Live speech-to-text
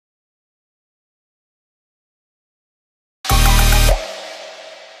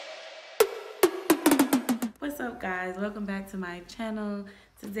up, guys? Welcome back to my channel.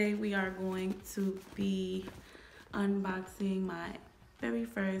 Today we are going to be unboxing my very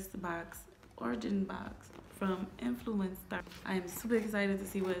first origin box from Influenster. I am super excited to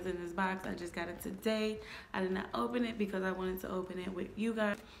see what is in this box. I just got it today. I did not open it because I wanted to open it with you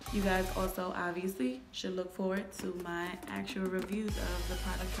guys. You guys also obviously should look forward to my actual reviews of the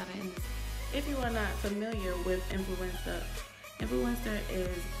products that are in this. If you are not familiar with Influenster, Influencer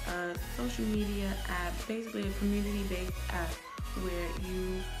is a social media app, basically a community-based app where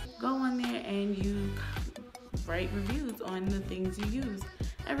you go on there and you write reviews on the things you use.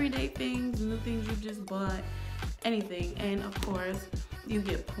 Everyday things, new things you just bought, anything. And of course, you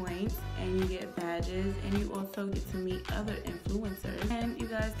get points and you get badges and you also get to meet other influencers. And you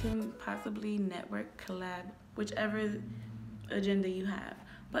guys can possibly network, collab, whichever agenda you have.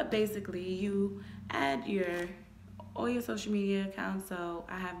 But basically, you add all your social media accounts. So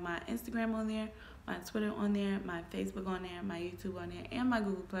I have my Instagram on there, my Twitter on there, my Facebook on there, my YouTube on there, and my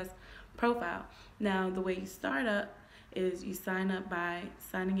Google Plus profile. Now, the way you start up is you sign up by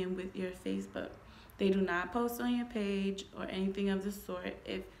signing in with your Facebook. They do not post on your page or anything of the sort.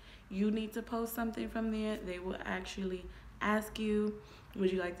 If you need to post something from there, they will actually ask you, would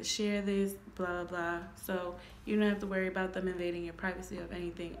you like to share this, blah, blah, blah. So you don't have to worry about them invading your privacy or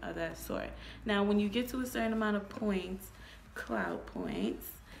anything of that sort. Now, when you get to a certain amount of points, clout points,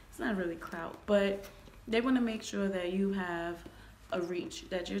 it's not really clout, but they want to make sure that you have a reach,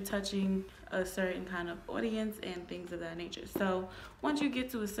 that you're touching a certain kind of audience and things of that nature. So once you get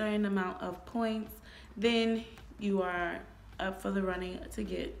to a certain amount of points, then you are up for the running to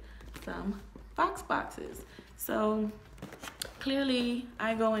get some Voxboxes. So clearly,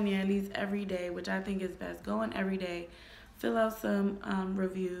 I go in there at least every day, which I think is best. Go in every day, fill out some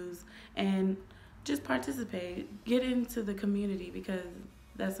reviews, and just participate. Get into the community because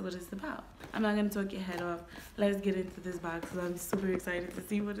that's what it's about. I'm not going to talk your head off. Let's get into this box because I'm super excited to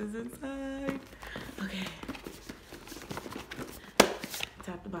see what is inside. Okay.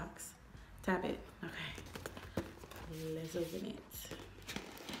 Tap the box. Tap it. Okay. Let's open it.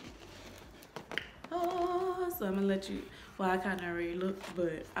 Oh, so I'm gonna let you, well, I kind of already looked,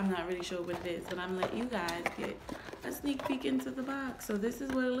 but I'm not really sure what it is, but I'm gonna let you guys get a sneak peek into the box. So this is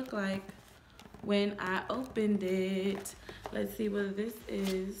what it looked like when I opened it. Let's see what this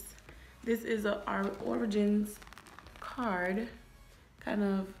is. This is our Origins card, kind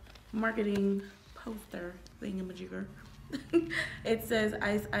of marketing poster thingamajigger. It says,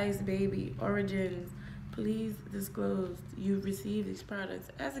 Ice Ice Baby, Origins. Please disclose you've received these products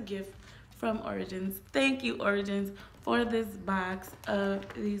as a gift from Origins. Thank you, Origins, for this box of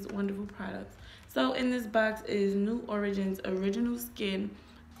these wonderful products. So in this box is new Origins Original Skin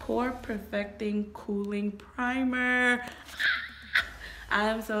Pore Perfecting Cooling Primer. I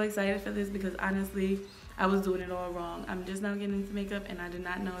am so excited for this because honestly, I was doing it all wrong. I'm just now getting into makeup and I did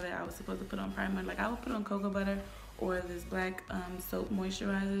not know that I was supposed to put on primer. Like I would put on cocoa butter or this black soap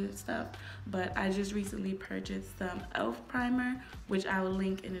moisturizer stuff, but I just recently purchased some e.l.f. primer, which I will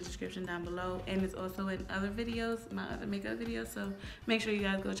link in the description down below, and it's also in other videos, my other makeup videos, so make sure you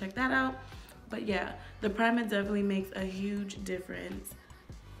guys go check that out. But yeah, the primer definitely makes a huge difference.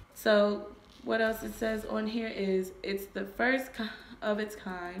 So what else it says on here is it's the first of its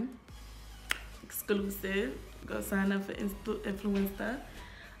kind, exclusive. Go sign up for Influencer.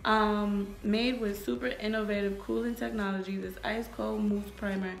 Made with super innovative cooling technology, this ice cold mousse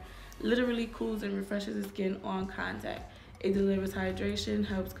primer literally cools and refreshes the skin on contact. It delivers hydration,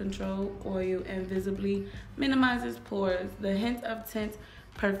 helps control oil, and visibly minimizes pores. The hint of tint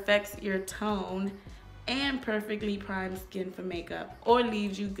perfects your tone and perfectly primes skin for makeup, or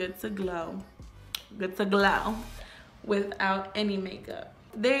leaves you good to glow without any makeup.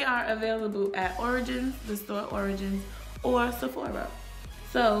 They are available at Origins, the store Origins, or Sephora.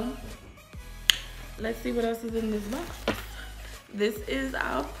 So let's see what else is in this box. This is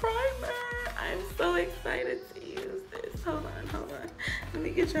our primer. I'm so excited to use this. Hold on. Let me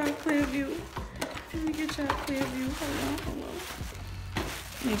get y'all a clear view. Hold on.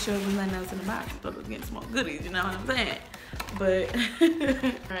 Make sure there's nothing else in the box, but we're getting some more goodies, you know what I'm saying? But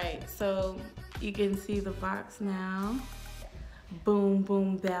alright, so you can see the box now. Boom,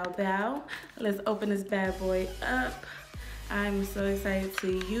 boom, bow, bow. Let's open this bad boy up. I'm so excited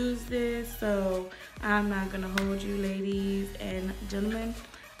to use this, so I'm not gonna hold you ladies and gentlemen.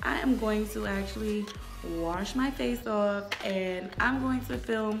 I am going to actually wash my face off and I'm going to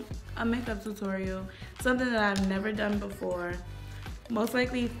film a makeup tutorial, something that I've never done before, most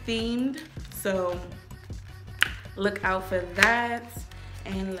likely themed, so look out for that.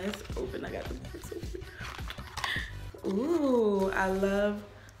 And let's open. I got the box open. Ooh, I love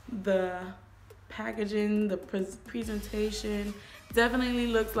the packaging, the presentation. Definitely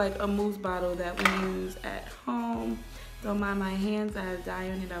looks like a mousse bottle that we use at home. Don't mind my hands, I had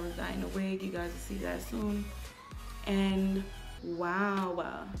dye on it. I was dyeing a wig. You guys will see that soon. And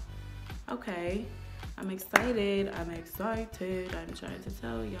wow. Okay, I'm excited. I'm trying to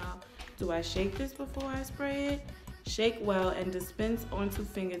tell y'all. Do I shake this before I spray it? Shake well and dispense onto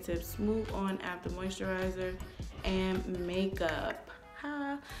fingertips. Smooth on after moisturizer and makeup.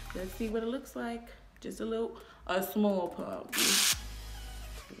 Let's see what it looks like. Just a small pump.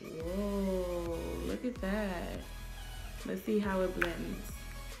 Whoa, look at that. Let's see how it blends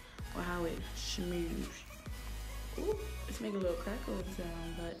or how it smooths. Ooh, it's making a little crackling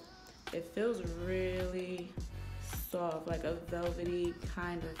sound, but it feels really soft, like a velvety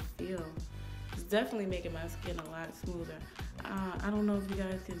kind of feel. It's definitely making my skin a lot smoother. I don't know if you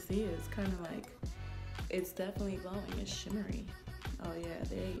guys can see it. It's kind of like, it's definitely glowing. It's shimmery. Oh yeah,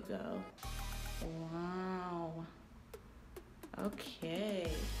 there you go. Wow.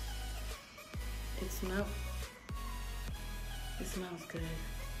 Okay. It smells good.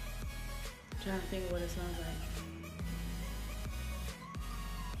 I'm trying to think of what it smells like.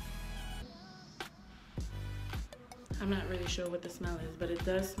 I'm not really sure what the smell is, but it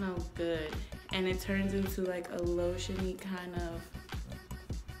does smell good. And it turns into like a lotiony kind of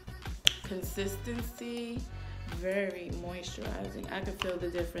consistency. Very moisturizing. I could feel the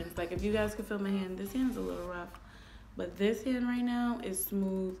difference. Like if you guys could feel my hand, this hand's a little rough, but this hand right now is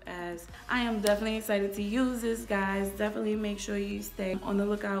smooth as. I am definitely excited to use this, guys. Definitely make sure you stay on the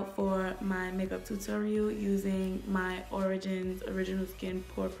lookout for my makeup tutorial using my Origins Original Skin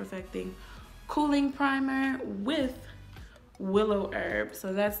Pore Perfecting Cooling Primer with Willowherb.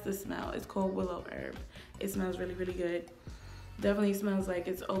 So that's the smell. It's called Willowherb. It smells really good. Definitely smells like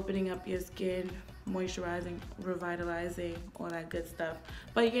it's opening up your skin, moisturizing, revitalizing, all that good stuff.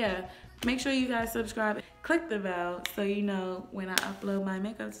 But yeah, make sure you guys subscribe, click the bell so you know when I upload my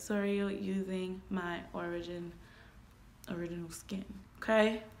makeup tutorial using my Original Skin,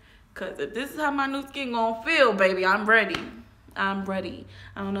 okay? Because if this is how my new skin gonna feel, baby, I'm ready. I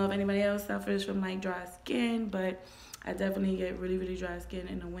don't know if anybody else suffers from like dry skin, but I definitely get really dry skin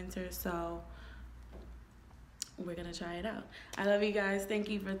in the winter, so we're gonna try it out. I love you guys. Thank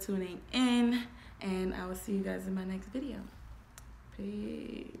you for tuning in, and I will see you guys in my next video.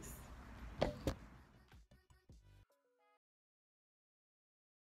 Peace.